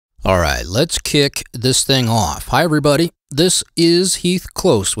Alright, let's kick this thing off. Hi everybody, this is Heath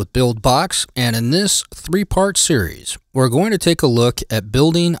Close with Buildbox, and in this three-part series, we're going to take a look at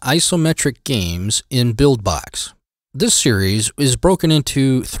building isometric games in Buildbox. This series is broken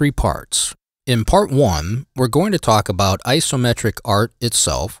into three parts. In part 1, we're going to talk about isometric art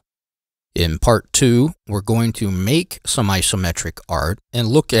itself. In part 2, we're going to make some isometric art and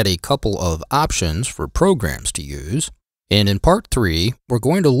look at a couple of options for programs to use. And in part 3, we're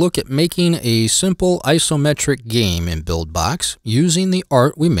going to look at making a simple isometric game in Buildbox using the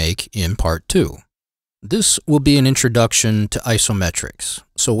art we make in part 2. This will be an introduction to isometrics,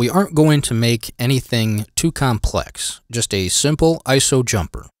 so we aren't going to make anything too complex, just a simple iso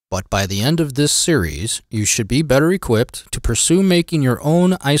jumper. But by the end of this series, you should be better equipped to pursue making your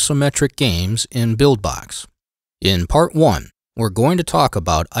own isometric games in Buildbox. In part 1, we're going to talk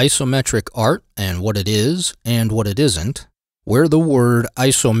about isometric art and what it is and what it isn't, where the word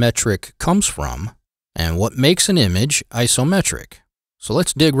isometric comes from, and what makes an image isometric. So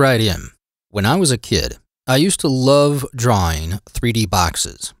let's dig right in. When I was a kid, I used to love drawing 3D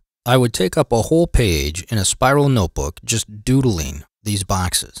boxes. I would take up a whole page in a spiral notebook just doodling these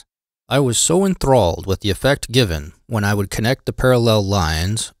boxes. I was so enthralled with the effect given when I would connect the parallel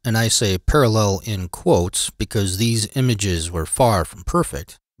lines, and I say parallel in quotes because these images were far from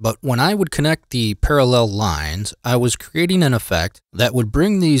perfect, but when I would connect the parallel lines, I was creating an effect that would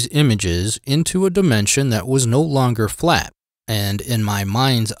bring these images into a dimension that was no longer flat, and in my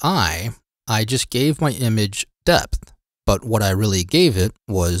mind's eye, I just gave my image depth, but what I really gave it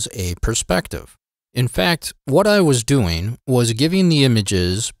was a perspective. In fact, what I was doing was giving the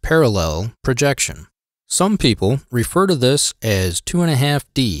images parallel projection. Some people refer to this as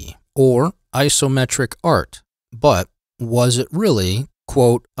 2.5D or isometric art, but was it really,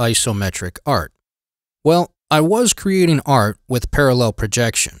 quote, isometric art? Well, I was creating art with parallel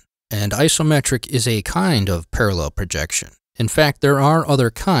projection, and isometric is a kind of parallel projection. In fact, there are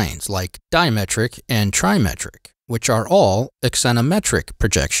other kinds like dimetric and trimetric, which are all axonometric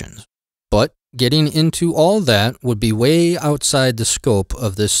projections. But getting into all that would be way outside the scope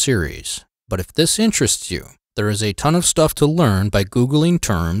of this series. But if this interests you, there is a ton of stuff to learn by Googling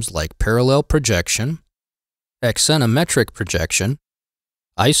terms like parallel projection, axonometric projection,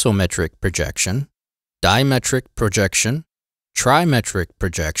 isometric projection, dimetric projection, trimetric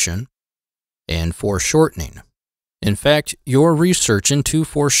projection, and foreshortening. In fact, your research into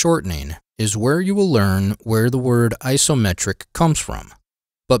foreshortening is where you will learn where the word isometric comes from.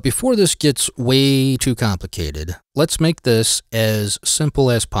 But before this gets way too complicated, let's make this as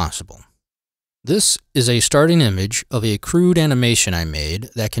simple as possible. This is a starting image of a crude animation I made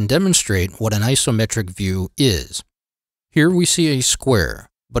that can demonstrate what an isometric view is. Here we see a square,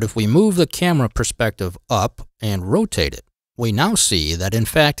 but if we move the camera perspective up and rotate it, we now see that in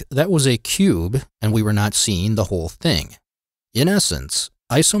fact that was a cube and we were not seeing the whole thing. In essence,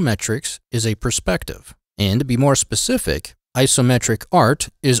 isometrics is a perspective, and to be more specific, isometric art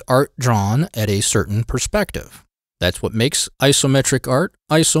is art drawn at a certain perspective. That's what makes isometric art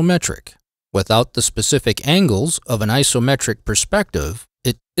isometric. Without the specific angles of an isometric perspective,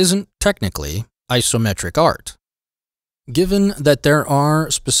 it isn't technically isometric art. Given that there are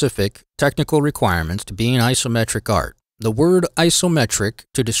specific technical requirements to being isometric art, the word isometric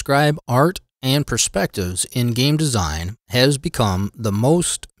to describe art and perspectives in game design has become the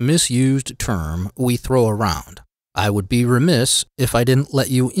most misused term we throw around. I would be remiss if I didn't let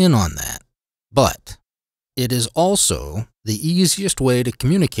you in on that. But it is also the easiest way to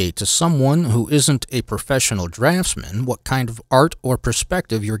communicate to someone who isn't a professional draftsman what kind of art or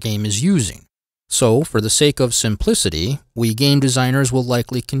perspective your game is using. So, for the sake of simplicity, we game designers will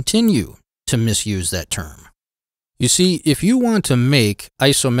likely continue to misuse that term. You see, if you want to make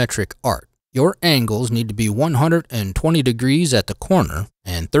isometric art, your angles need to be 120 degrees at the corner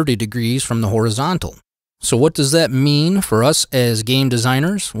and 30 degrees from the horizontal. So what does that mean for us as game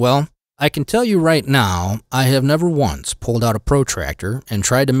designers? Well, I can tell you right now, I have never once pulled out a protractor and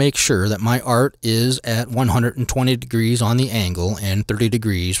tried to make sure that my art is at 120 degrees on the angle and 30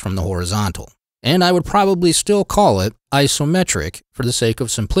 degrees from the horizontal. And I would probably still call it isometric for the sake of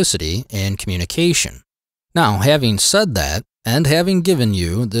simplicity and communication. Now, having said that, and having given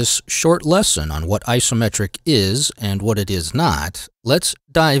you this short lesson on what isometric is and what it is not, let's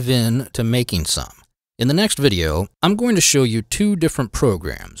dive in to making some. In the next video, I'm going to show you two different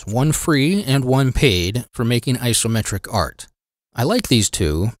programs, one free and one paid, for making isometric art. I like these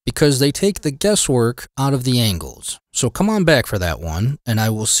two because they take the guesswork out of the angles. So come on back for that one, and I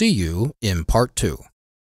will see you in part 2.